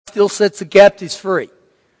still sets the captives free.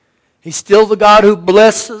 He's still the God who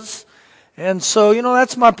blesses. And so,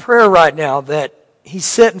 that's my prayer right now, that He's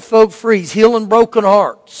setting folk free. He's healing broken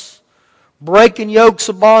hearts, breaking yokes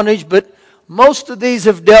of bondage. But most of these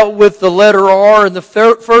have dealt with the letter R. And the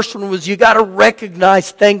first one was, you got to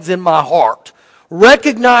recognize things in my heart.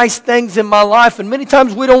 Recognize things in my life. And many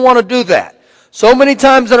times we don't want to do that. So many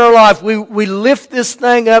times in our life, we lift this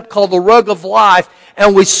thing up called the rug of life,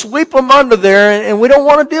 and we sweep them under there, and we don't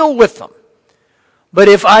want to deal with them. But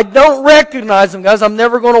if I don't recognize them, guys, I'm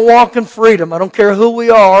never going to walk in freedom. I don't care who we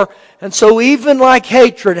are. And so even like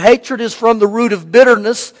hatred is from the root of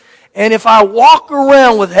bitterness. And if I walk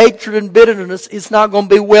around with hatred and bitterness, it's not going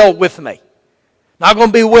to be well with me. Not going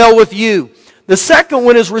to be well with you. The second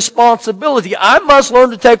one is responsibility. I must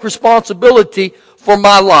learn to take responsibility for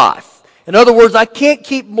my life. In other words, I can't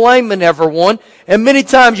keep blaming everyone. And many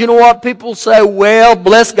times, you know what? People say, well,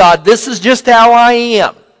 bless God, this is just how I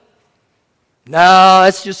am. No,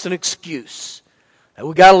 that's just an excuse. And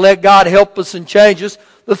we got to let God help us and change us.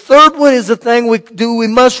 The third one is the thing we do. We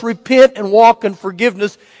must repent and walk in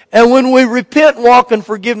forgiveness. And when we repent and walk in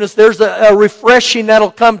forgiveness, there's a refreshing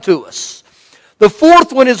that'll come to us. The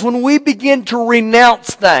fourth one is when we begin to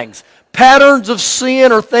renounce things. Patterns of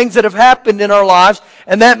sin or things that have happened in our lives,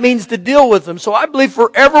 and that means to deal with them. So I believe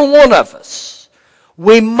for every one of us,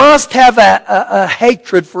 we must have a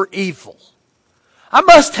hatred for evil. I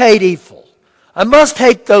must hate evil. I must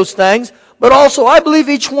hate those things, but also I believe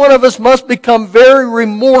each one of us must become very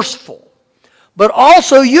remorseful. But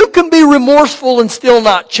also you can be remorseful and still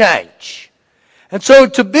not change. And so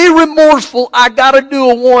to be remorseful, I got to do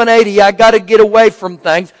a 180. I got to get away from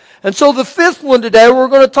things. And so the fifth one today we're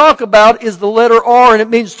going to talk about is the letter R, and it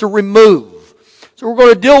means to remove. So we're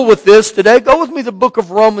going to deal with this today. Go with me to the book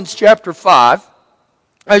of Romans chapter 5.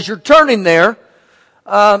 As you're turning there,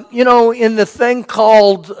 in the thing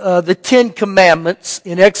called the 10 Commandments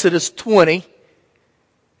in Exodus 20,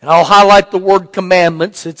 and I'll highlight the word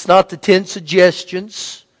commandments. It's not the 10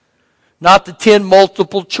 suggestions, not the 10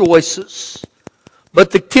 multiple choices,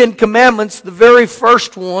 but the 10 Commandments, the very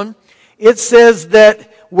first one, it says that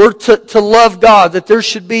we're to love God, that there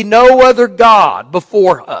should be no other God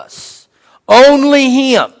before us. Only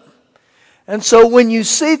Him. And so when you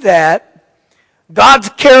see that, God's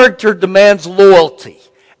character demands loyalty.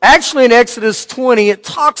 Actually in Exodus 20, it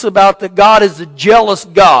talks about that God is a jealous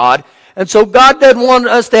God. And so God doesn't want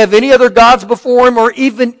us to have any other gods before Him or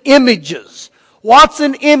even images. What's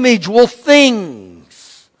an image? Well,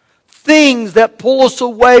 things. Things that pull us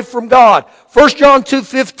away from God. 1 John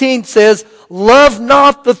 2:15 says, love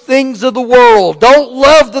not the things of the world. Don't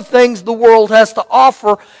love the things the world has to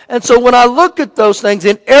offer. And so when I look at those things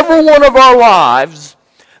in every one of our lives,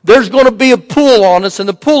 there's going to be a pull on us. And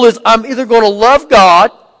the pull is I'm either going to love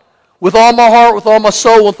God with all my heart, with all my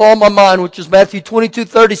soul, with all my mind, which is Matthew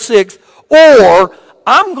 22:36, or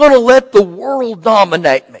I'm going to let the world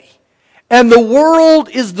dominate me. And the world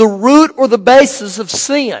is the root or the basis of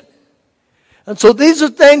sin. And so these are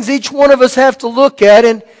things each one of us have to look at.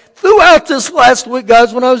 And throughout this last week,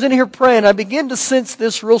 guys, when I was in here praying, I began to sense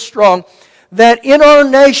this real strong, that in our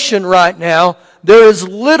nation right now, there is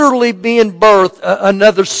literally being birthed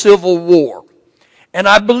another civil war. And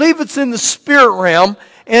I believe it's in the spirit realm.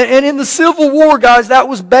 And in the Civil War, guys, that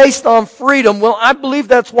was based on freedom. Well, I believe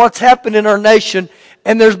that's what's happened in our nation.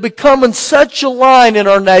 And there's becoming such a line in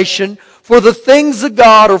our nation for the things of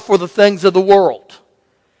God or for the things of the world.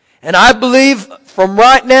 And I believe from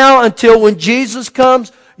right now until when Jesus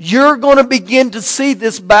comes, you're going to begin to see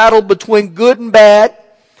this battle between good and bad,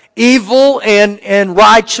 evil and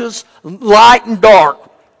righteous, light and dark,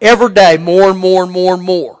 every day, more and more and more and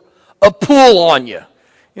more. A pull on you.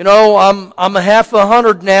 You know, I'm a half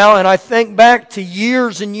 100 now, and I think back to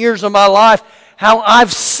years and years of my life, how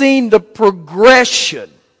I've seen the progression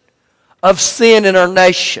of sin in our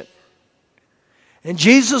nation. And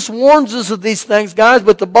Jesus warns us of these things, guys,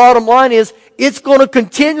 but the bottom line is, it's going to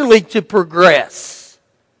continually to progress.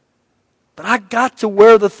 But I got to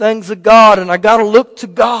wear the things of God, and I got to look to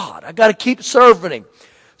God. I got to keep serving Him.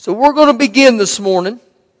 So we're going to begin this morning,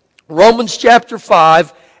 Romans chapter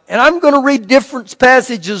 5, and I'm going to read different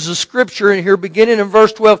passages of Scripture in here, beginning in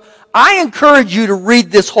verse 12. I encourage you to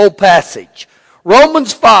read this whole passage.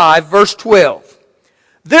 Romans 5, verse 12.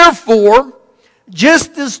 Therefore,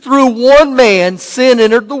 just as through one man sin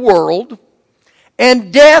entered the world,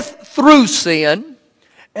 and death through sin,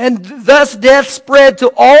 and thus death spread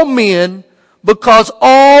to all men, because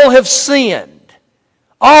all have sinned.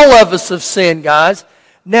 All of us have sinned, guys.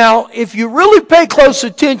 Now, if you really pay close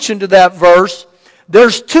attention to that verse,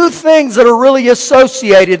 there's two things that are really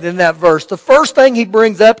associated in that verse. The first thing he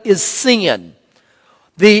brings up is sin.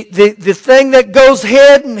 The thing that goes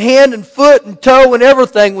head and hand and foot and toe and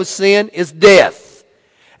everything with sin is death.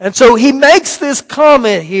 And so he makes this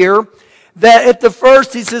comment here that at the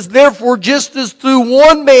first he says, therefore just as through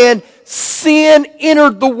one man sin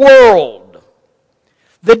entered the world.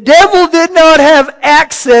 The devil did not have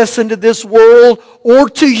access into this world or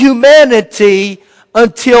to humanity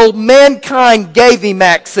until mankind gave him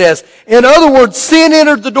access. In other words, sin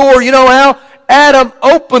entered the door. You know how? Adam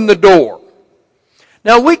opened the door.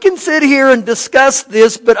 Now we can sit here and discuss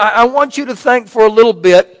this, but I want you to think for a little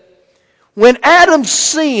bit. When Adam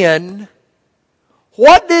sinned,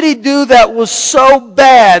 what did he do that was so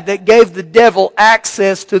bad that gave the devil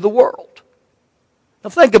access to the world? Now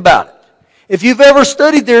think about it. If you've ever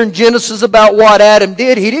studied there in Genesis about what Adam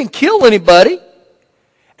did, he didn't kill anybody.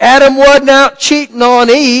 Adam wasn't out cheating on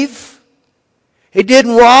Eve. He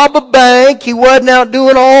didn't rob a bank. He wasn't out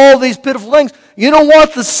doing all these pitiful things. You know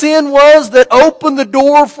what the sin was that opened the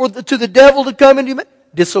door to the devil to come into humanity?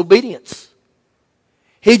 Disobedience.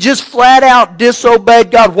 He just flat out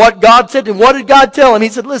disobeyed God. What God said to him. What did God tell him? He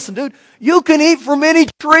said, listen, dude, you can eat from any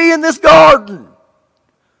tree in this garden.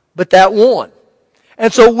 But that one.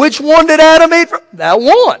 And so which one did Adam eat from? That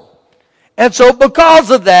one. And so because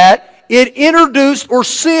of that, it introduced, or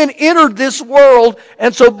sin entered this world.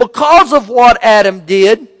 And so because of what Adam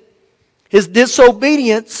did, his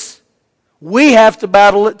disobedience, we have to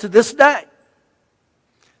battle it to this day.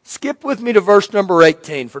 Skip with me to verse number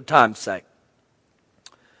 18 for time's sake.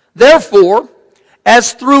 Therefore,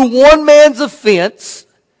 as through one man's offense,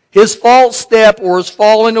 his false step or his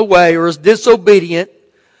falling away or his disobedient,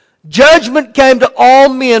 judgment came to all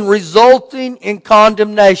men resulting in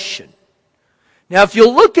condemnation. Now if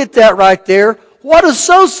you'll look at that right there, what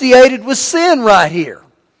associated with sin right here?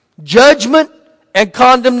 Judgment and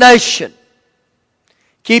condemnation.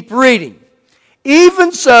 Keep reading.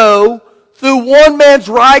 Even so, through one man's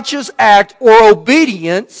righteous act or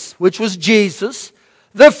obedience, which was Jesus,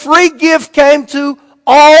 the free gift came to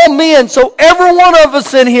all men. So every one of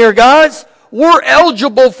us in here, guys, we're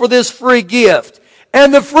eligible for this free gift.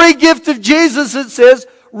 And the free gift of Jesus, it says,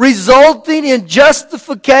 resulting in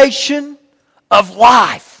justification of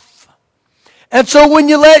life. And so when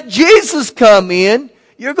you let Jesus come in,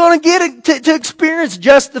 you're going to get to experience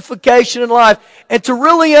justification in life. And to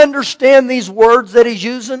really understand these words that he's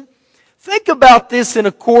using, think about this in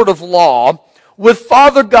a court of law with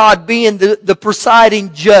Father God being the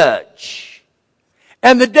presiding judge.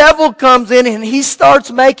 And the devil comes in and he starts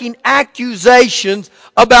making accusations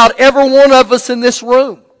about every one of us in this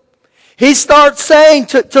room. He starts saying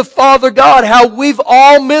to Father God how we've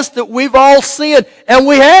all missed it, we've all sinned, and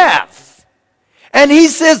we have. And he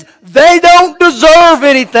says they don't deserve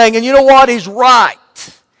anything. And you know what? He's right.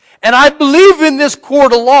 And I believe in this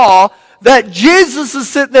court of law that Jesus is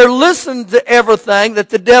sitting there listening to everything that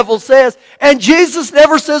the devil says, and Jesus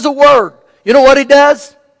never says a word. You know what he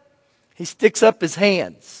does? He sticks up his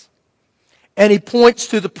hands, and he points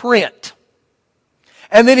to the print.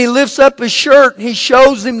 And then he lifts up his shirt, and he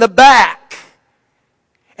shows him the back.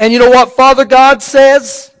 And you know what Father God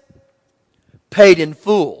says? Paid in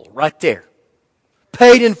full, right there.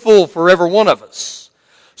 Paid in full for every one of us.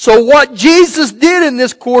 So what Jesus did in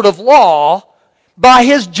this court of law, by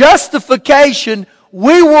his justification,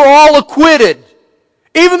 we were all acquitted,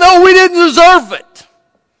 even though we didn't deserve it.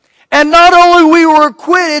 And not only we were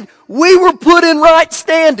acquitted, we were put in right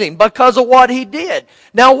standing because of what he did.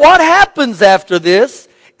 Now what happens after this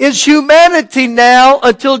is humanity now,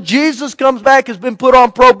 until Jesus comes back, has been put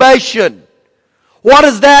on probation. What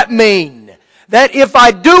does that mean? That if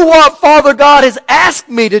I do what Father God has asked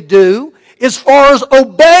me to do, as far as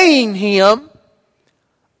obeying him,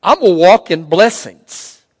 I'm going to walk in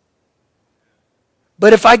blessings.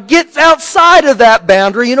 But if I get outside of that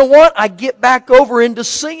boundary, you know what? I get back over into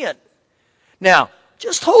sin. Now,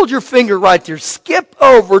 just hold your finger right there. Skip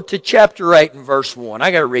over to chapter 8 and verse 1. I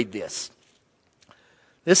got to read this.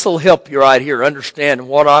 This will help you right here understand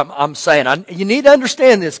what I'm saying. You need to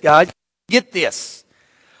understand this, guys. Get this.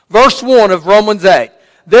 Verse 1 of Romans 8.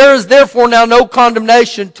 There is therefore now no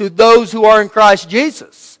condemnation to those who are in Christ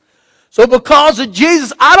Jesus. So because of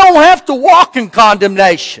Jesus, I don't have to walk in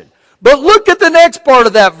condemnation. But look at the next part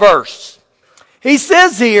of that verse. He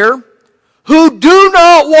says here, who do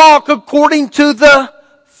not walk according to the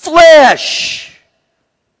flesh,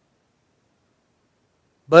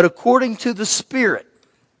 but according to the Spirit.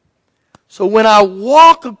 So when I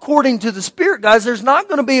walk according to the Spirit, guys, there's not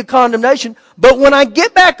going to be a condemnation. But when I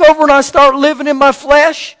get back over and I start living in my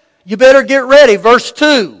flesh, you better get ready. Verse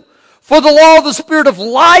 2. For the law of the Spirit of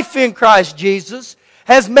life in Christ Jesus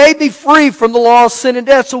has made me free from the law of sin and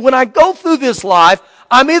death. So when I go through this life,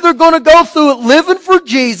 I'm either going to go through it living for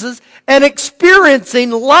Jesus and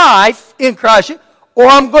experiencing life in Christ, or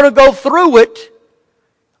I'm going to go through it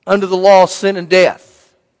under the law of sin and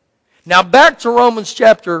death. Now back to Romans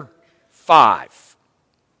chapter 5.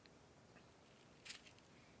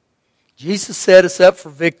 Jesus set us up for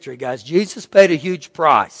victory, guys. Jesus paid a huge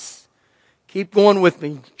price. Keep going with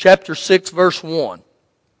me. Chapter 6, verse 1.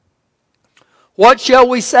 What shall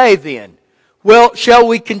we say then? Well, shall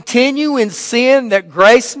we continue in sin that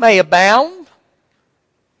grace may abound?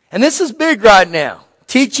 And this is big right now.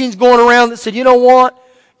 Teaching's going around that said, you know what?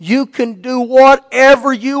 You can do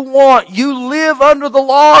whatever you want. You live under the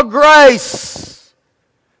law of grace.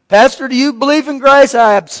 Pastor, do you believe in grace?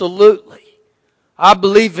 Absolutely. I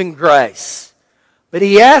believe in grace. But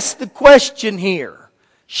he asked the question here,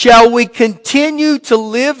 shall we continue to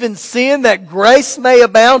live in sin that grace may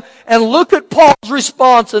abound? And look at Paul's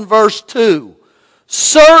response in verse 2.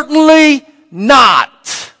 Certainly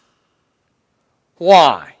not.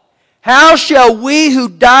 Why? How shall we who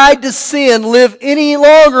died to sin live any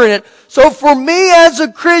longer in it? So for me as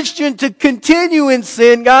a Christian to continue in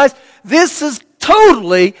sin, guys, this is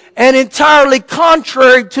totally and entirely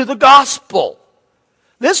contrary to the gospel.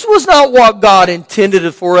 This was not what God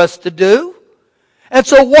intended for us to do. And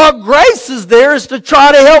so what grace is there is to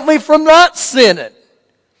try to help me from not sinning.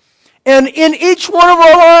 And in each one of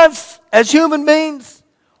our lives, as human beings,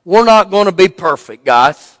 we're not going to be perfect,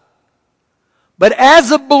 guys. But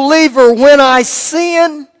as a believer, when I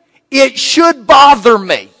sin, it should bother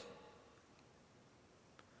me.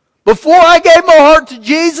 Before I gave my heart to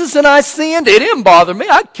Jesus and I sinned, it didn't bother me.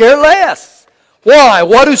 I'd care less. Why?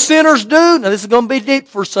 What do sinners do? Now this is going to be deep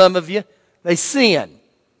for some of you. They sin.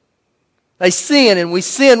 They sin, and we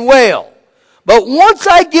sin well. But once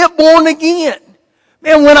I get born again,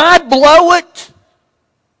 man, when I blow it,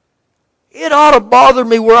 it ought to bother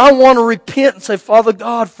me where I want to repent and say, Father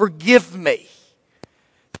God, forgive me.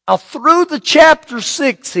 Now through the chapter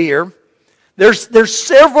 6 here, there's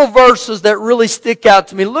several verses that really stick out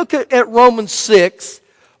to me. Look at Romans 6,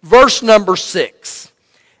 verse number 6.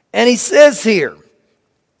 And he says here,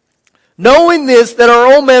 knowing this, that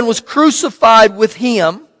our old man was crucified with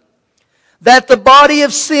him, that the body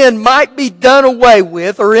of sin might be done away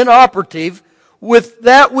with, or inoperative, with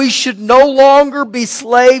that we should no longer be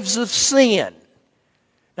slaves of sin.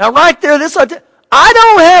 Now right there, I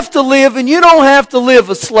don't have to live and you don't have to live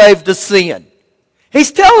a slave to sin.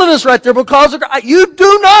 He's telling us right there, because you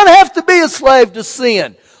do not have to be a slave to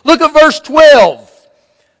sin. Look at verse 12.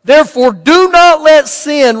 Therefore, do not let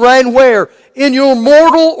sin reign where? In your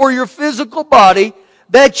mortal or your physical body,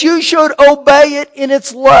 that you should obey it in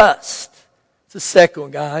its lust. It's the second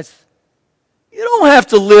one, guys. You don't have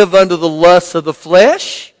to live under the lusts of the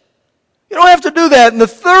flesh. You don't have to do that. And the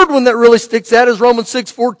third one that really sticks out is Romans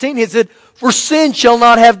 6:14. He said, for sin shall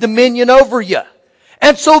not have dominion over you.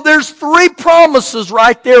 And so there's three promises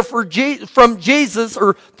right there from Jesus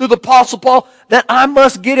or through the Apostle Paul that I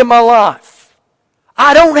must get in my life.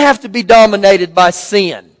 I don't have to be dominated by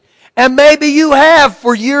sin. And maybe you have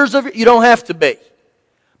for years you don't have to be.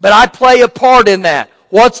 But I play a part in that.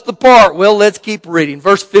 What's the part? Well, let's keep reading.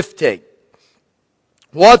 Verse 15.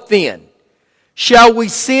 What then? Shall we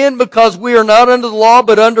sin because we are not under the law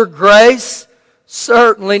but under grace?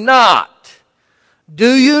 Certainly not.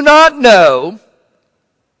 Do you not know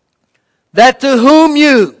that to whom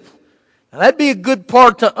you, now that'd be a good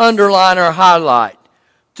part to underline or highlight,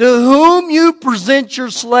 to whom you present your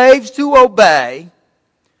slaves to obey,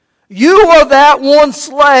 you are that one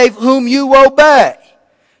slave whom you obey.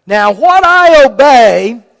 Now what I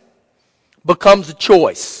obey becomes a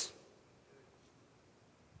choice.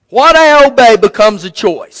 What I obey becomes a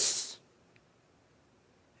choice.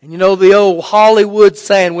 And you know the old Hollywood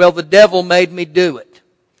saying, well, the devil made me do it.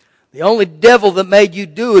 The only devil that made you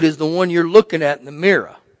do it is the one you're looking at in the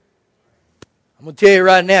mirror. I'm going to tell you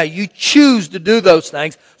right now, you choose to do those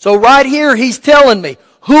things. So right here, he's telling me,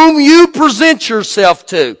 whom you present yourself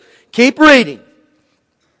to. Keep reading.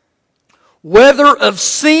 Whether of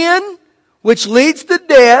sin, which leads to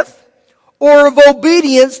death, or of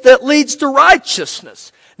obedience that leads to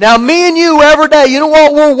righteousness. Now me and you every day, you know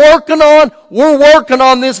what we're working on? We're working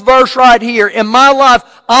on this verse right here. In my life,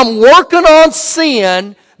 I'm working on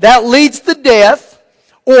sin that leads to death,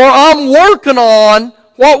 or I'm working on,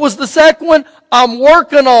 what was the second one? I'm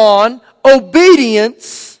working on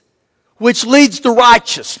obedience, which leads to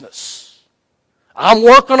righteousness. I'm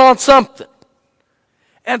working on something.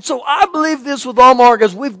 And so I believe this with all my heart,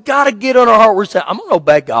 because we've got to get on our heart. We're saying, I'm going to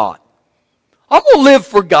obey God. I'm going to live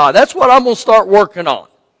for God. That's what I'm going to start working on.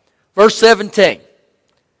 Verse 17.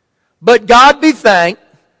 But God be thanked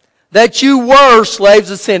that you were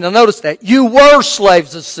slaves of sin. Now notice that. You were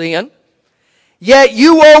slaves of sin. Yet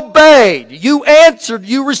you obeyed. You answered.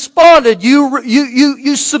 You responded.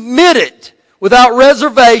 You submitted without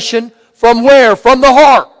reservation. From where? From the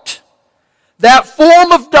heart. That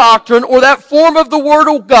form of doctrine or that form of the Word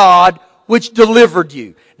of God which delivered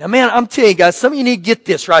you. Now man, I'm telling you guys, some of you need to get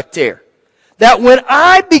this right there. That when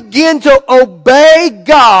I begin to obey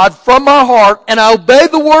God from my heart and I obey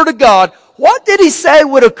the Word of God, what did He say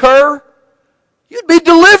would occur? You'd be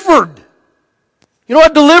delivered. You know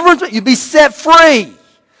what deliverance is? You'd be set free.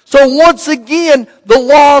 So once again, the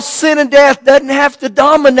law of sin and death doesn't have to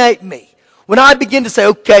dominate me. When I begin to say,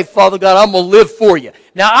 okay, Father God, I'm going to live for you.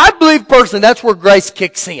 Now I believe personally that's where grace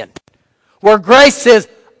kicks in. Where grace says,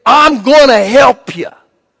 I'm going to help you.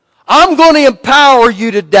 I'm going to empower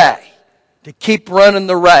you today to keep running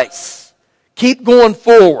the race. Keep going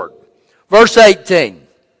forward. Verse 18.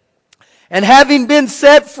 And having been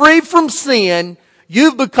set free from sin,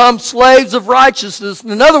 you've become slaves of righteousness.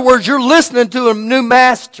 In other words, you're listening to a new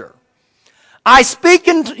master. I speak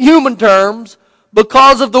in human terms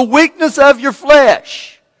because of the weakness of your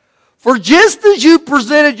flesh. For just as you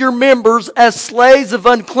presented your members as slaves of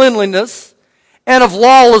uncleanliness and of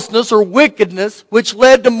lawlessness or wickedness, which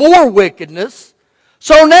led to more wickedness,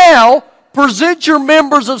 so now present your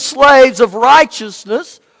members of slaves of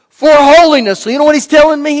righteousness for holiness. So you know what he's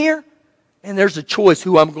telling me here? And there's a choice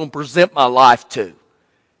who I'm going to present my life to.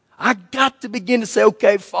 I got to begin to say,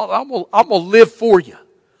 okay, Father, I'm going to live for you.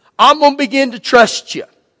 I'm going to begin to trust you.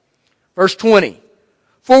 Verse 20.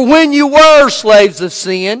 For when you were slaves of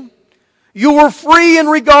sin, you were free in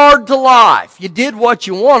regard to life. You did what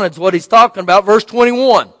you wanted is what he's talking about. Verse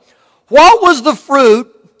 21. What was the fruit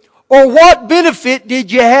or what benefit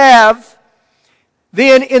did you have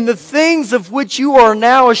then in the things of which you are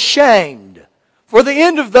now ashamed? For the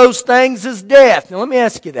end of those things is death. Now let me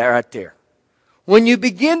ask you that right there. When you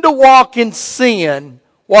begin to walk in sin,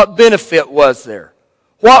 what benefit was there?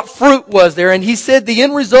 What fruit was there? And he said the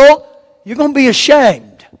end result, you're going to be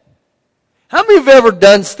ashamed. How many have ever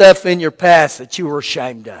done stuff in your past that you were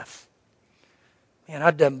ashamed of? Man,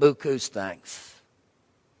 I've done buku's things.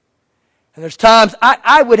 And there's times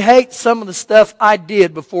I would hate some of the stuff I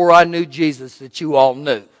did before I knew Jesus that you all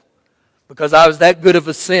knew. Because I was that good of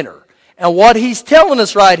a sinner. And what he's telling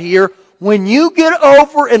us right here, when you get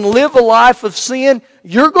over and live a life of sin,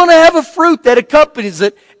 you're going to have a fruit that accompanies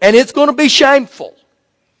it, and it's going to be shameful.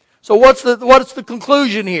 So what's the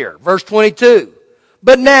conclusion here? Verse 22.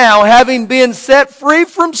 But now, having been set free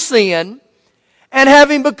from sin, and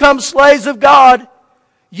having become slaves of God,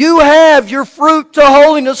 you have your fruit to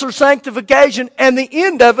holiness or sanctification, and the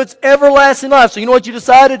end of it's everlasting life. So you know what you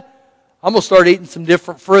decided? I'm going to start eating some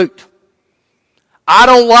different fruit. I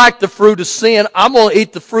don't like the fruit of sin. I'm going to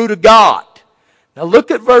eat the fruit of God. Now look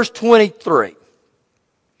at verse 23.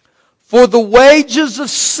 For the wages of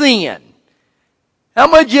sin. How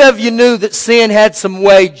many of you knew that sin had some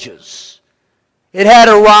wages? It had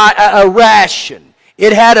a ration.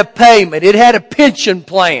 It had a payment. It had a pension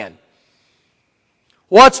plan.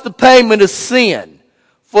 What's the payment of sin?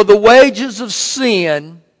 For the wages of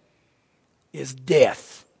sin is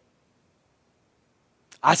death.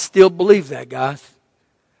 I still believe that, guys.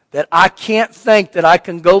 That I can't think that I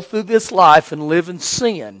can go through this life and live in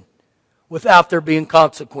sin without there being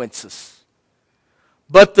consequences.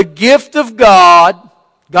 But the gift of God,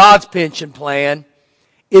 God's pension plan,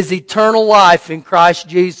 is eternal life in Christ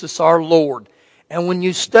Jesus our Lord. And when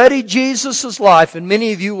you study Jesus' life, and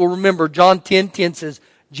many of you will remember John 10:10 says,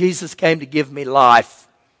 Jesus came to give me life,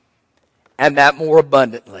 and that more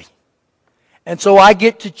abundantly. And so I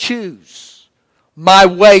get to choose my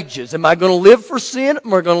wages. Am I going to live for sin, or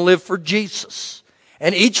am I going to live for Jesus?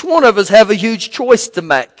 And each one of us have a huge choice to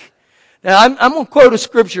make. Now I'm going to quote a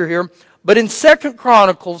scripture here, but in 2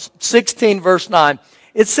 Chronicles 16 verse 9,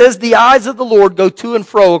 it says, the eyes of the Lord go to and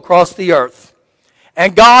fro across the earth.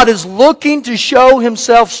 And God is looking to show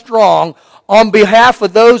Himself strong on behalf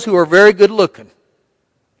of those who are very good looking.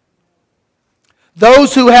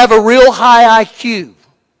 Those who have a real high IQ.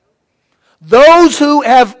 Those who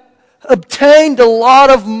have obtained a lot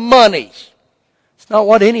of money. It's not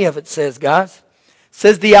what any of it says, guys. It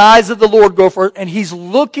says the eyes of the Lord go forth, and He's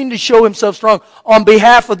looking to show Himself strong on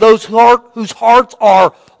behalf of those whose hearts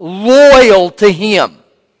are loyal to Him.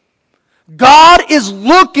 God is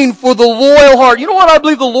looking for the loyal heart. You know what I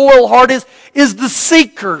believe the loyal heart is? Is the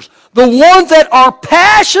seekers. The ones that are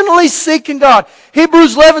passionately seeking God.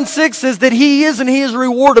 Hebrews 11:6 says that He is and He is a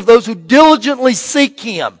reward of those who diligently seek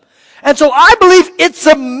Him. And so I believe it's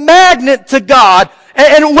a magnet to God.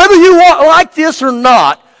 And whether you like this or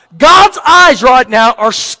not, God's eyes right now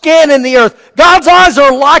are scanning the earth. God's eyes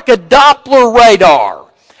are like a Doppler radar.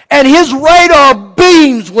 And His radar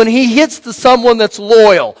beams when He hits to someone that's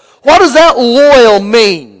loyal. What does that loyal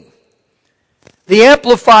mean? The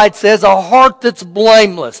Amplified says a heart that's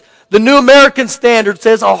blameless. The New American Standard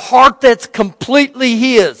says a heart that's completely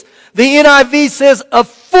His. The NIV says a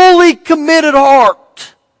fully committed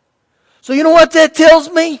heart. So you know what that tells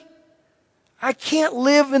me? I can't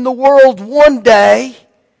live in the world one day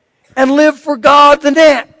and live for God the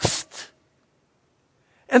next.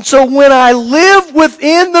 And so when I live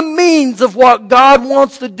within the means of what God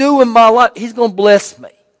wants to do in my life, He's going to bless me.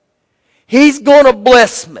 He's going to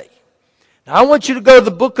bless me. Now I want you to go to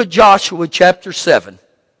the book of Joshua chapter 7.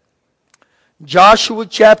 Joshua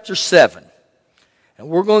chapter 7. And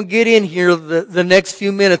we're going to get in here the next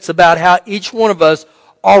few minutes about how each one of us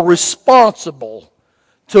are responsible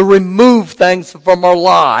to remove things from our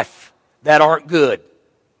life that aren't good.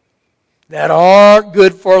 That aren't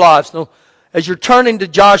good for our lives. Now, as you're turning to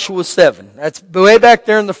Joshua 7, that's way back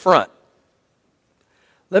there in the front.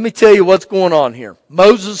 Let me tell you what's going on here.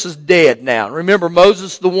 Moses is dead now. Remember,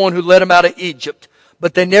 Moses is the one who led them out of Egypt,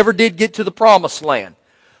 but they never did get to the promised land.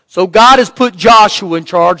 So God has put Joshua in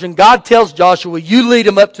charge, and God tells Joshua, you lead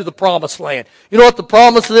them up to the promised land. You know what the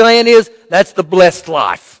promised land is? That's the blessed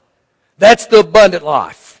life. That's the abundant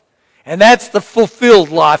life. And that's the fulfilled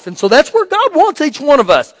life. And so that's where God wants each one of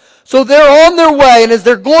us. So they're on their way, and as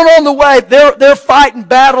they're going on the way, they're fighting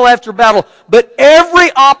battle after battle. But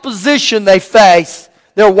every opposition they face,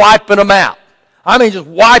 they're wiping them out. I mean, just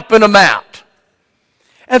wiping them out.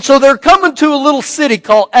 And so they're coming to a little city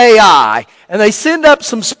called Ai, and they send up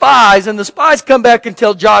some spies, and the spies come back and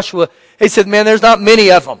tell Joshua, they said, man, there's not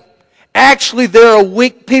many of them. Actually, they're a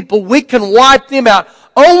weak people. We can wipe them out.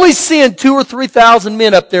 Only send 2,000 or 3,000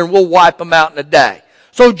 men up there, and we'll wipe them out in a day.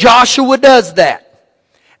 So Joshua does that.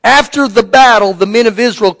 After the battle, the men of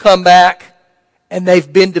Israel come back, and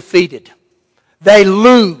they've been defeated. They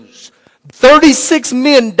lose. 36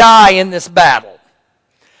 men die in this battle.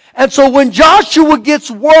 And so when Joshua gets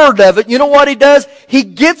word of it, you know what he does? He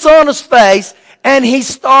gets on his face, and he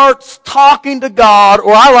starts talking to God,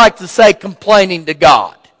 or I like to say complaining to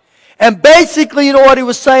God. And basically, you know what he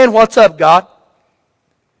was saying? What's up, God?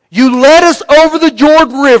 You led us over the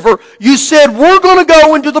Jordan River. You said we're going to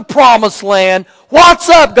go into the promised land. What's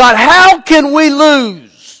up, God? How can we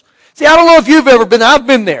lose? See, I don't know if you've ever been there. I've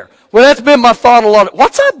been there. Well, that's been my thought a lot.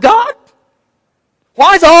 What's up, God?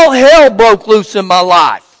 Why is all hell broke loose in my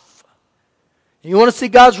life? You want to see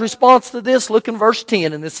God's response to this? Look in verse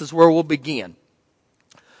 10, and this is where we'll begin.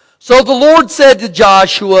 So the Lord said to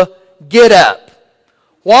Joshua, get up.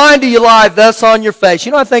 Why do you lie thus on your face?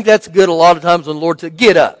 You know, I think that's good a lot of times when the Lord said,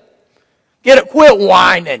 get up. Get up, quit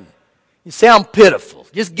whining. You sound pitiful.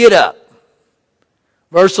 Just get up.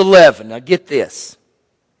 Verse 11, now get this.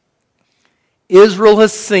 Israel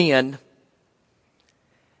has sinned,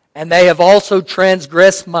 and they have also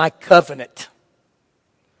transgressed my covenant,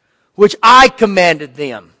 which I commanded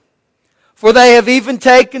them. For they have even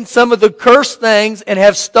taken some of the cursed things and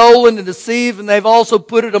have stolen and deceived, and they've also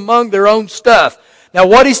put it among their own stuff. Now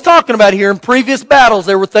what he's talking about here, in previous battles,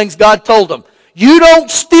 there were things God told them. You don't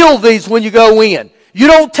steal these when you go in. You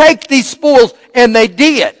don't take these spoils, and they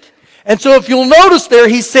did. And so if you'll notice there,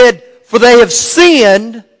 he said, for they have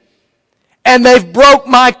sinned, and they've broke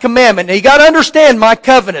my commandment. Now you got to understand my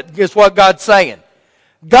covenant, is what God's saying.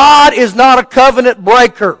 God is not a covenant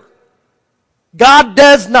breaker. God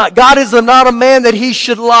is not a man that he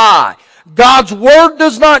should lie. God's word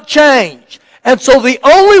does not change. And so the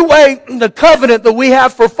only way the covenant that we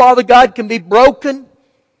have for Father God can be broken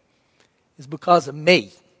is because of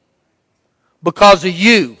me, because of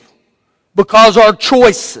you, because of our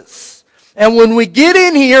choices. And when we get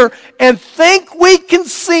in here and think we can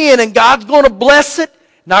sin and God's going to bless it,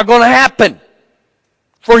 not going to happen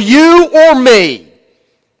for you or me.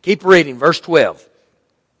 Keep reading, verse 12.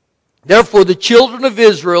 Therefore the children of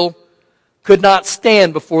Israel could not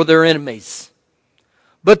stand before their enemies,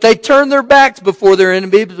 but they turned their backs before their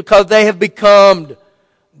enemies because they have become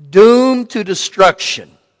doomed to destruction.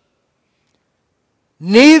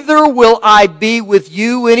 Neither will I be with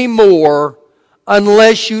you anymore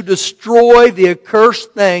unless you destroy the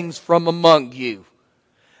accursed things from among you.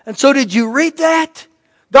 And so did you read that?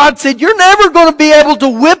 God said, you're never going to be able to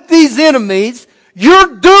whip these enemies.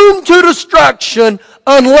 You're doomed to destruction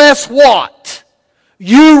unless what?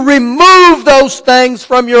 You remove those things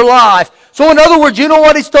from your life. So in other words, you know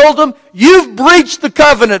what he's told them? You've breached the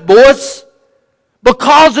covenant, boys,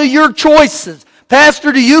 because of your choices.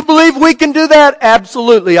 Pastor, do you believe we can do that?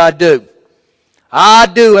 Absolutely, I do. I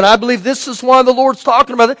do, and I believe this is why the Lord's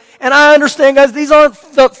talking about it. And I understand, guys, these aren't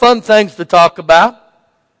fun things to talk about.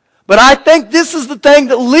 But I think this is the thing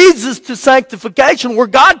that leads us to sanctification, where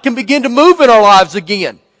God can begin to move in our lives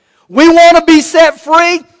again. We want to be set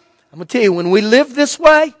free. I'm going to tell you, when we live this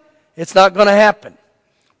way, it's not going to happen.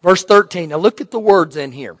 Verse 13. Now look at the words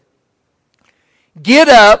in here. Get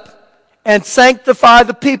up and sanctify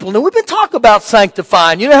the people. Now we've been talking about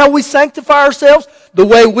sanctifying. You know how we sanctify ourselves? The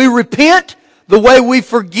way we repent, the way we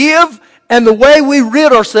forgive, and the way we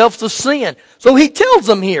rid ourselves of sin. So he tells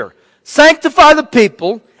them here, sanctify the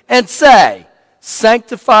people and say,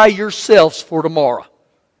 sanctify yourselves for tomorrow.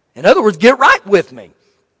 In other words, get right with me.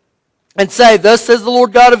 And say, thus says the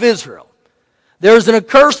Lord God of Israel, there is an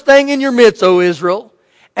accursed thing in your midst, O Israel,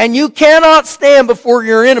 and you cannot stand before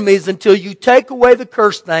your enemies until you take away the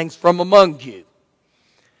cursed things from among you.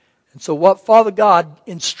 And so what Father God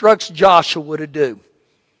instructs Joshua to do,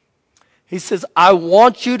 he says, I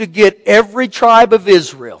want you to get every tribe of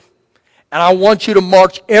Israel, and I want you to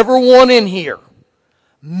march everyone in here,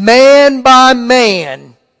 man by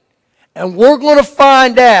man, and we're going to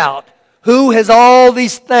find out who has all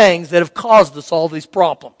these things that have caused us all these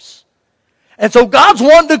problems. And so God's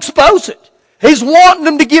wanting to expose it. He's wanting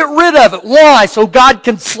them to get rid of it. Why? So God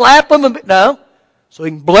can slap them? No. So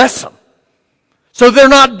He can bless them. So they're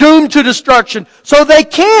not doomed to destruction. So they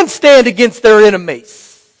can stand against their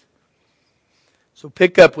enemies. So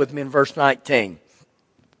pick up with me in verse 19.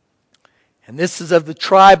 And this is of the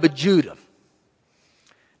tribe of Judah.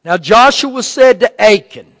 Now Joshua said to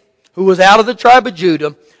Achan, who was out of the tribe of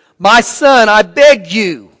Judah, my son, I beg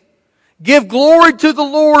you, give glory to the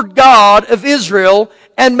Lord God of Israel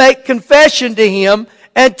and make confession to Him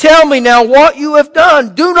and tell me now what you have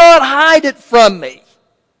done. Do not hide it from me.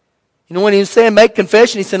 You know, when he was saying make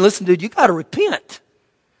confession, he said, listen, dude, you got to repent.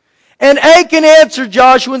 And Achan answered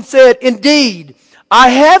Joshua and said, indeed, I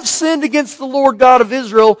have sinned against the Lord God of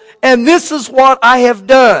Israel, and this is what I have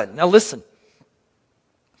done. Now listen.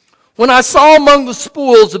 When I saw among the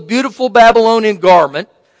spoils a beautiful Babylonian garment,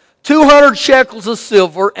 200 shekels of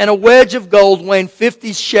silver, and a wedge of gold weighing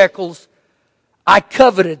 50 shekels, I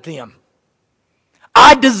coveted them.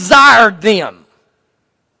 I desired them.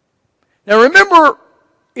 Now remember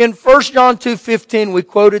in 1 John 2:15 we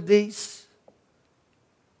quoted these?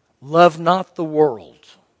 Love not the world.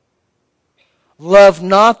 Love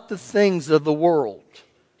not the things of the world.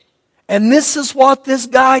 And this is what this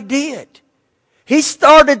guy did. He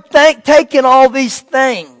started taking all these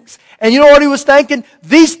things. And you know what he was thinking?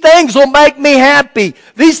 These things will make me happy.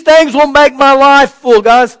 These things will make my life full.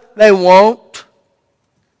 Guys, they won't.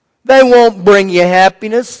 They won't bring you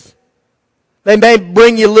happiness. They may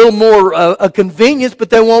bring you a little more a convenience, but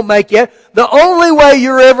they won't make you. The only way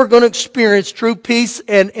you're ever going to experience true peace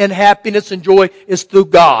and happiness and joy is through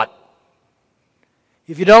God.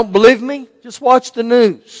 If you don't believe me, just watch the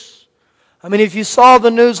news. I mean, if you saw the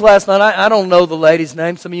news last night, I don't know the lady's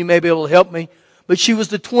name. Some of you may be able to help me. But she was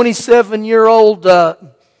the 27-year-old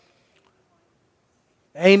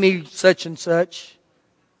Amy such and such.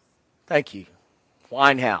 Thank you.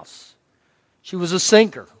 Winehouse. She was a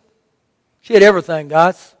sinker. She had everything,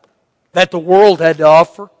 guys, that the world had to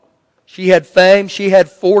offer. She had fame. She had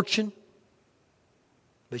fortune.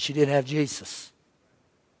 But she didn't have Jesus.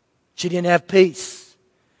 She didn't have peace.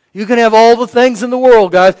 You can have all the things in the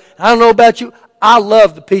world, guys. I don't know about you. I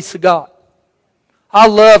love the peace of God. I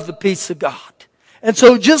love the peace of God. And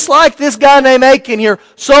so just like this guy named Achan here,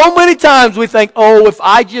 so many times we think, oh, if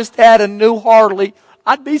I just had a new Harley,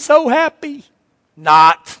 I'd be so happy.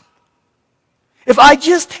 Not. If I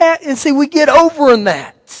just had, and see, we get over in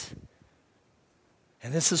that.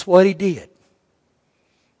 And this is what he did.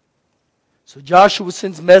 So Joshua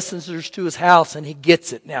sends messengers to his house and he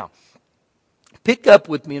gets it. Now, pick up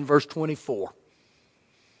with me in verse 24.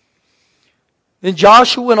 Then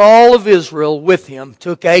Joshua and all of Israel with him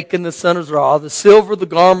took Achan the son of Zerah, the silver, the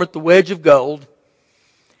garment, the wedge of gold,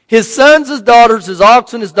 his sons, his daughters, his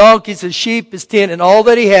oxen, his donkeys, his sheep, his tent, and all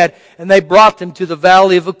that he had, and they brought them to the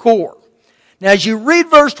valley of Achor. Now as you read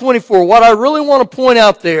verse 24, what I really want to point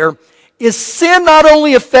out there is sin not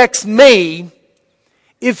only affects me,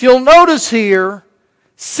 if you'll notice here,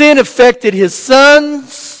 sin affected his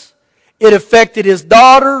sons, it affected his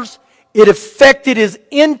daughters, it affected his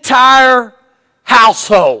entire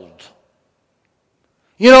household.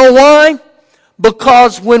 You know why?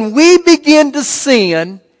 Because when we begin to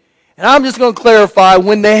sin, and I'm just going to clarify,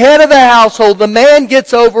 when the head of the household, the man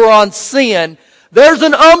gets over on sin, there's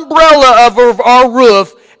an umbrella over our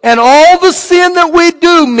roof, and all the sin that we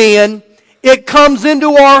do, men, it comes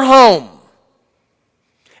into our home.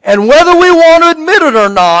 And whether we want to admit it or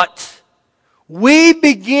not, we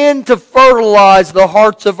begin to fertilize the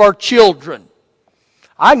hearts of our children.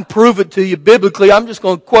 I can prove it to you biblically. I'm just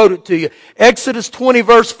going to quote it to you. Exodus 20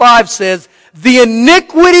 verse 5 says, the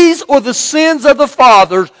iniquities or the sins of the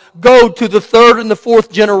fathers go to the third and the fourth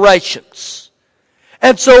generations.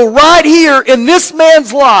 And so right here in this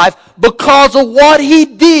man's life, because of what he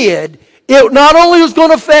did, it not only was going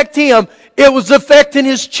to affect him, it was affecting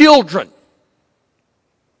his children.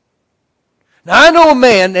 Now I know a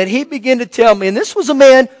man that he began to tell me, and this was a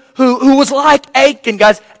man who was like Achan,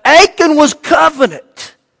 guys. Achan was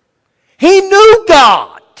covenant. He knew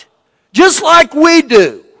God, just like we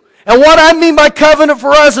do. And what I mean by covenant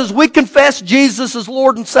for us is we confess Jesus as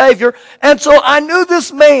Lord and Savior. And so I knew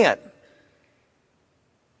this man.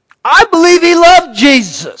 I believe he loved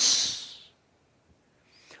Jesus.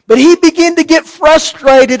 But he began to get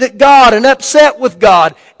frustrated at God and upset with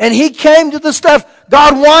God. And he came to the stuff,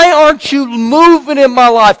 God, why aren't you moving in my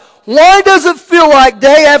life? Why does it feel like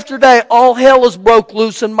day after day all hell is broke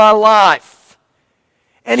loose in my life?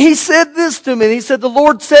 And he said this to me. He said, the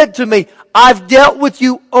Lord said to me, I've dealt with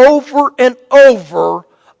you over and over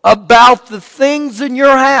about the things in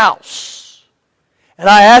your house. And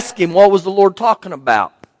I asked him, what was the Lord talking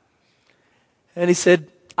about? And he said,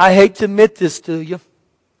 I hate to admit this to you,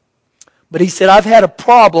 but he said, I've had a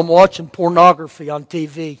problem watching pornography on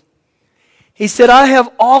TV. He said, I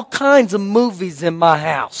have all kinds of movies in my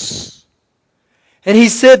house. And he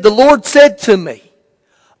said, the Lord said to me,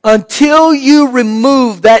 until you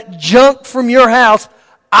remove that junk from your house,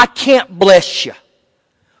 I can't bless you.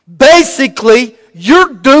 Basically,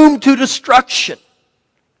 you're doomed to destruction.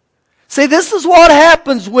 See, this is what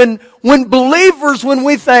happens when believers, when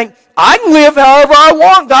we think, I can live however I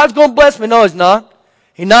want, God's going to bless me. No, He's not.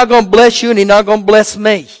 He's not going to bless you and He's not going to bless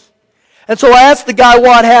me. And so I asked the guy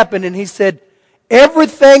what happened, and he said,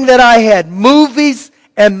 everything that I had, movies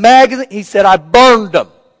and magazines, he said, I burned them.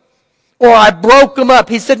 Or I broke them up.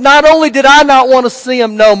 He said, not only did I not want to see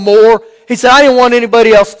them no more, he said, I didn't want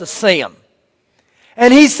anybody else to see them.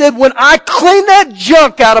 And he said, when I cleaned that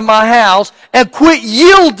junk out of my house and quit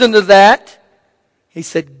yielding to that, he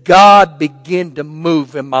said, God began to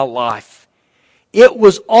move in my life. It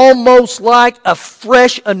was almost like a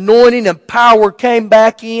fresh anointing and power came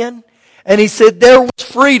back in. And he said, there was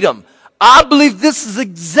freedom. I believe this is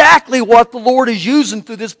exactly what the Lord is using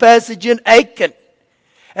through this passage in Achan.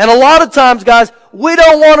 And a lot of times, guys, we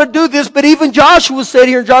don't want to do this, but even Joshua said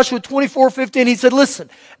here in Joshua 24:15, he said, listen,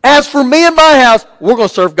 as for me and my house, we're going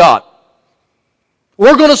to serve God.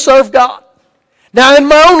 We're going to serve God. Now, in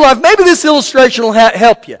my own life, maybe this illustration will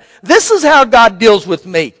help you. This is how God deals with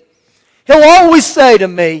me. He'll always say to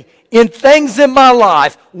me, in things in my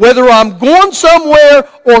life, whether I'm going somewhere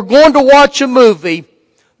or going to watch a movie,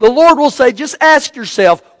 the Lord will say, just ask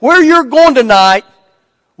yourself, where you're going tonight,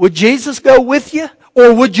 would Jesus go with you?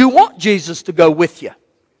 Or would you want Jesus to go with you?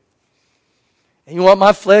 And you know what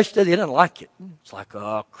my flesh did? It didn't like it. It's like,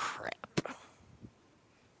 oh, crap.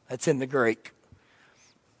 That's in the Greek.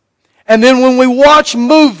 And then when we watch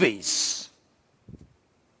movies,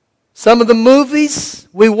 some of the movies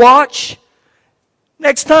we watch,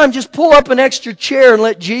 next time just pull up an extra chair and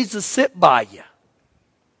let Jesus sit by you.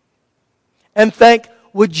 And think,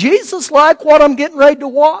 would Jesus like what I'm getting ready to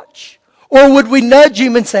watch? Or would we nudge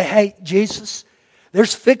Him and say, hey, Jesus,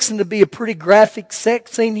 there's fixing to be a pretty graphic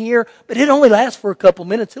sex scene here, but it only lasts for a couple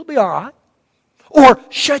minutes. It'll be all right. Or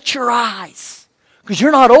shut your eyes, because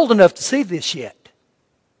you're not old enough to see this yet.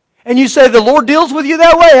 And you say, the Lord deals with you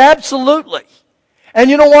that way? Absolutely. And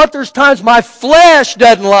you know what? There's times my flesh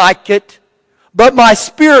doesn't like it, but my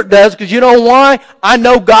spirit does, because you know why? I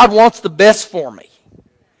know God wants the best for me.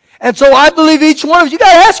 And so I believe each one of you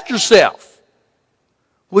got to ask yourself,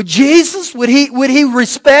 would Jesus, would he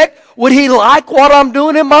respect, would He like what I'm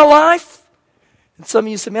doing in my life? And some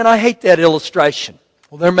of you say, man, I hate that illustration.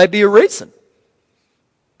 Well, there may be a reason.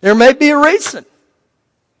 There may be a reason.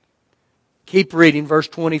 Keep reading, verse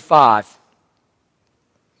 25.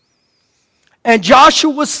 And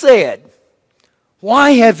Joshua said,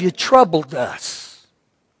 why have you troubled us?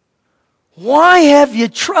 Why have you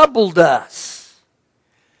troubled us?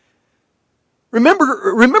 Remember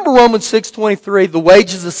Romans 6:23, the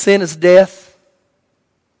wages of sin is death.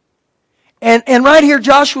 And right here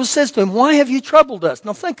Joshua says to him, why have you troubled us?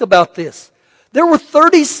 Now think about this. There were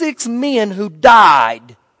 36 men who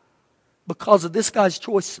died because of this guy's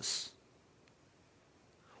choices.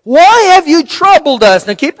 Why have you troubled us?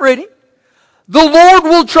 Now keep reading. The Lord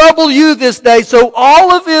will trouble you this day. So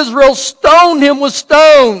all of Israel stoned him with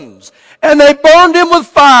stones, and they burned him with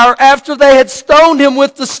fire after they had stoned him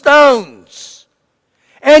with the stones.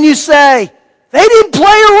 And you say, they didn't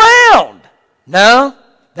play around. No,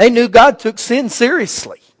 They knew God took sin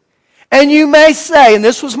seriously. And you may say, and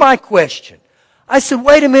this was my question, I said,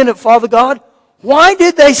 wait a minute, Father God, why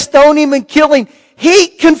did they stone him and kill him? He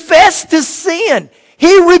confessed his sin.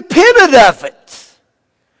 He repented of it.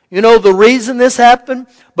 You know the reason this happened?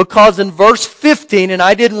 Because in verse 15, and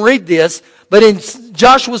I didn't read this, but in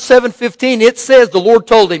Joshua 7:15 it says, the Lord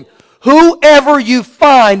told him, whoever you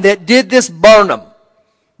find that did this, burn them.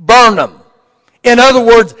 Burn them. In other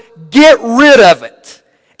words, get rid of it.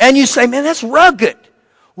 And you say, man, that's rugged.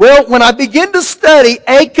 Well, when I begin to study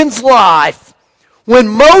Achan's life, when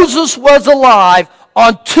Moses was alive,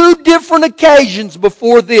 on 2 different occasions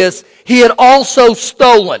before this, he had also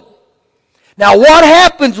stolen. Now, what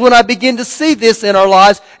happens when I begin to see this in our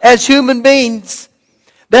lives as human beings?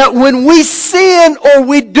 That when we sin or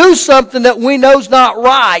we do something that we know is not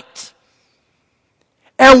right,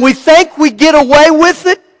 and we think we get away with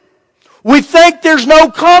it, we think there's no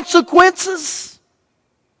consequences,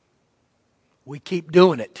 we keep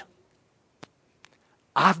doing it.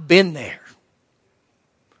 I've been there.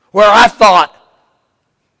 Where I thought,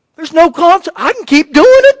 there's no consequence. I can keep doing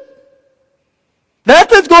it.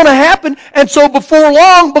 Nothing's going to happen. And so before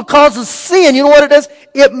long, because of sin, you know what it does?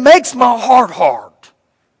 It makes my heart hard.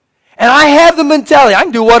 And I have the mentality, I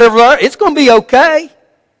can do whatever, it's going to be okay.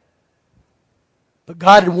 But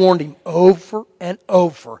God had warned him over and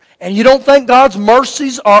over. And you don't think God's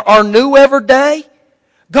mercies are new every day?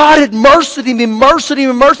 God had mercied him and mercied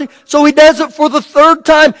him and mercied him. So he does it for the 3rd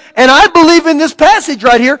time. And I believe in this passage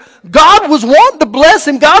right here, God was wanting to bless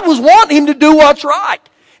him. God was wanting him to do what's right.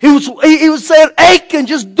 He was saying, Achan,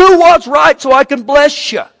 just do what's right so I can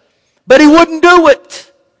bless you. But he wouldn't do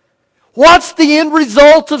it. What's the end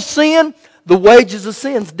result of sin? The wages of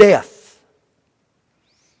sin is death.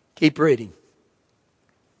 Keep reading.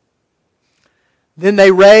 Then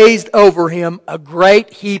they raised over him a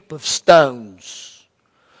great heap of stones.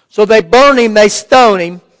 So they burn him, they stone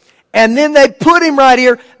him, and then they put him right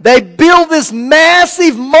here. They build this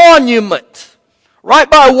massive monument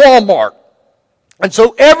right by Walmart. And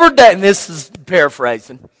so every day, and this is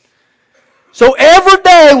paraphrasing, so every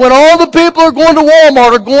day when all the people are going to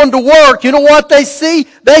Walmart or going to work, you know what they see?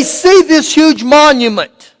 They see this huge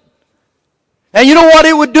monument. And you know what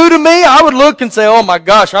it would do to me? I would look and say, oh my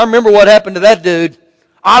gosh, I remember what happened to that dude.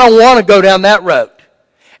 I don't want to go down that road.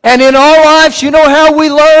 And in our lives, you know how we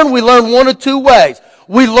learn? We learn one of 2 ways.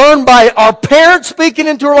 We learn by our parents speaking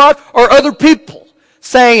into our life or other people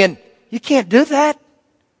saying, you can't do that.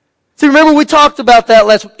 See, remember we talked about that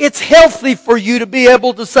last week. It's healthy for you to be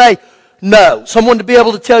able to say no. Someone to be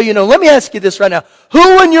able to tell you no. Let me ask you this right now.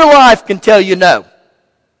 Who in your life can tell you no?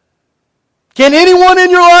 Can anyone in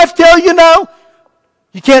your life tell you no?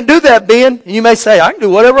 You can't do that, Ben. And you may say, I can do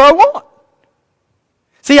whatever I want.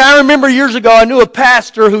 See, I remember years ago, I knew a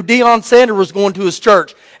pastor who Deion Sanders was going to his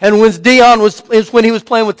church. And when when he was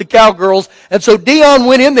playing with the Cowgirls. And so Deion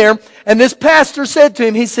went in there, and this pastor said to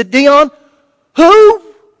him, he said, Deion, who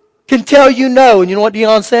can tell you no? And you know what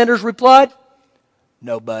Deion Sanders replied?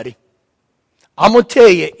 Nobody. I'm going to tell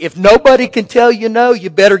you, if nobody can tell you no,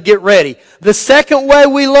 you better get ready. The second way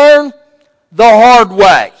we learn, the hard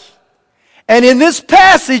way. And in this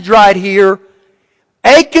passage right here,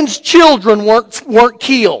 Achan's children weren't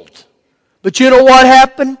killed. But you know what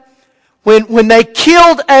happened? When they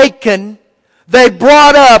killed Achan, they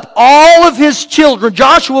brought up all of his children.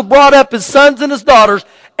 Joshua brought up his sons and his daughters,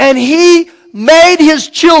 and he made his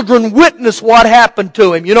children witness what happened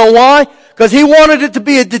to him. You know why? Because he wanted it to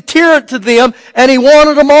be a deterrent to them, and he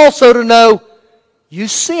wanted them also to know, you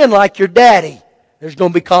sin like your daddy, there's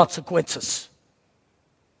going to be consequences.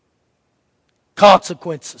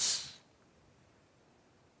 Consequences.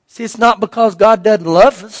 See, it's not because God doesn't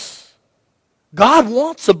love us. God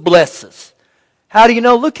wants to bless us. How do you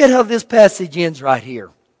know? Look at how this passage ends right here.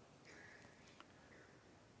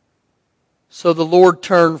 So the Lord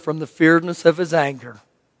turned from the fierceness of his anger.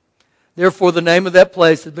 Therefore, the name of that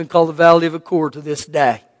place has been called the Valley of Achor to this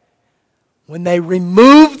day. When they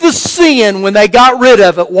removed the sin, when they got rid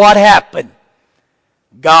of it, what happened?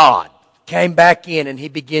 God came back in and he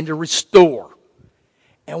began to restore.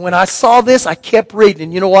 And when I saw this, I kept reading.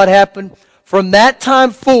 And you know what happened? From that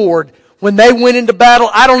time forward, when they went into battle,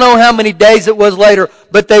 I don't know how many days it was later,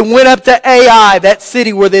 but they went up to Ai, that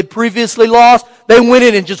city where they'd previously lost. They went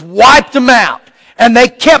in and just wiped them out. And they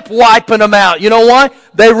kept wiping them out. You know why?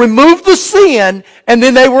 They removed the sin, and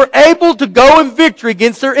then they were able to go in victory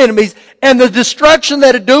against their enemies. And the destruction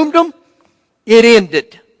that had doomed them, it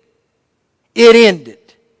ended. It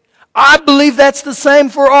ended. I believe that's the same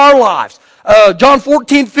for our lives. John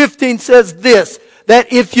 14:15 says this,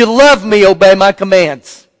 that if you love me, obey my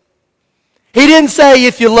commands. He didn't say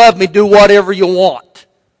if you love me, do whatever you want.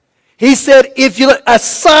 He said, a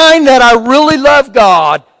sign that I really love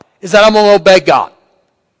God is that I'm going to obey God.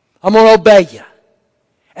 I'm going to obey you.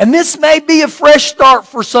 And this may be a fresh start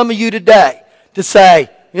for some of you today to say,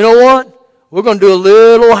 you know what? We're going to do a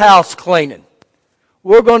little house cleaning.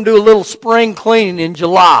 We're going to do a little spring cleaning in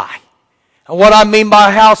July. And what I mean by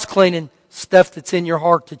house cleaning, stuff that's in your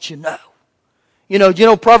heart that you know. You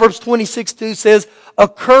know Proverbs 26:2 says, a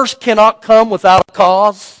curse cannot come without a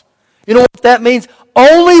cause. You know what that means?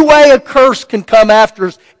 Only way a curse can come after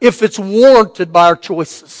us if it's warranted by our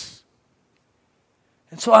choices.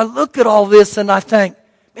 And so I look at all this and I think,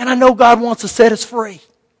 man, I know God wants to set us free.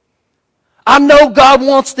 I know God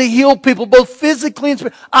wants to heal people both physically and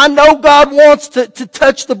spiritually. I know God wants to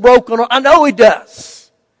touch the broken. I know He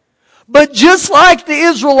does. But just like the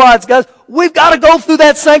Israelites, guys, we've got to go through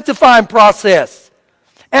that sanctifying process.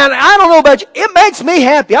 And I don't know about you, it makes me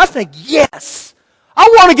happy. I think, yes, I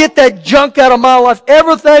want to get that junk out of my life,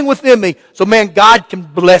 everything within me, so man, God can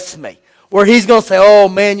bless me. Where He's going to say, oh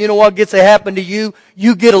man, you know what gets to happen to you?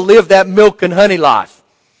 You get to live that milk and honey life.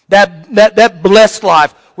 That blessed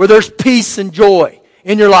life where there's peace and joy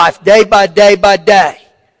in your life day by day by day.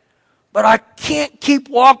 But I can't keep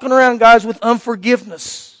walking around, guys, with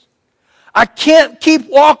unforgiveness. I can't keep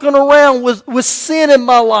walking around with sin in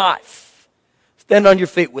my life. Stand on your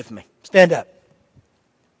feet with me. Stand up.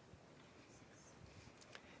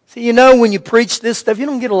 See, when you preach this stuff, you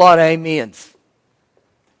don't get a lot of amens.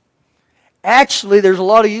 Actually, there's a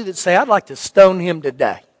lot of you that say, I'd like to stone him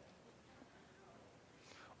today.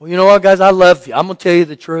 Well, you know what, guys? I love you. I'm going to tell you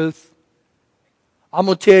the truth. I'm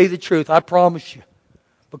going to tell you the truth. I promise you.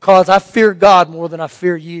 Because I fear God more than I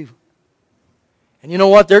fear you. And you know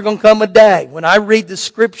what? There's going to come a day when I read the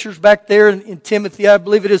scriptures back there in Timothy, I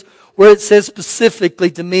believe it is, where it says specifically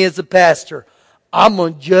to me as a pastor, I'm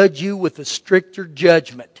going to judge you with a stricter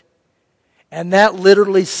judgment. And that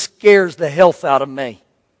literally scares the health out of me.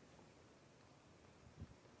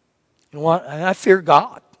 You know what? I fear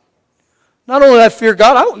God. Not only do I fear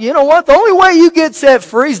God, you know what? The only way you get set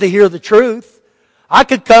free is to hear the truth. I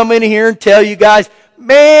could come in here and tell you guys,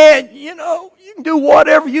 man, you can do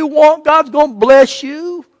whatever you want. God's going to bless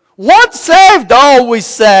you. Once saved, always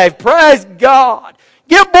saved. Praise God.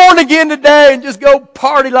 Get born again today and just go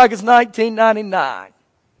party like it's 1999.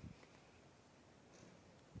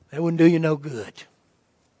 That wouldn't do you no good.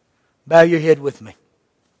 Bow your head with me.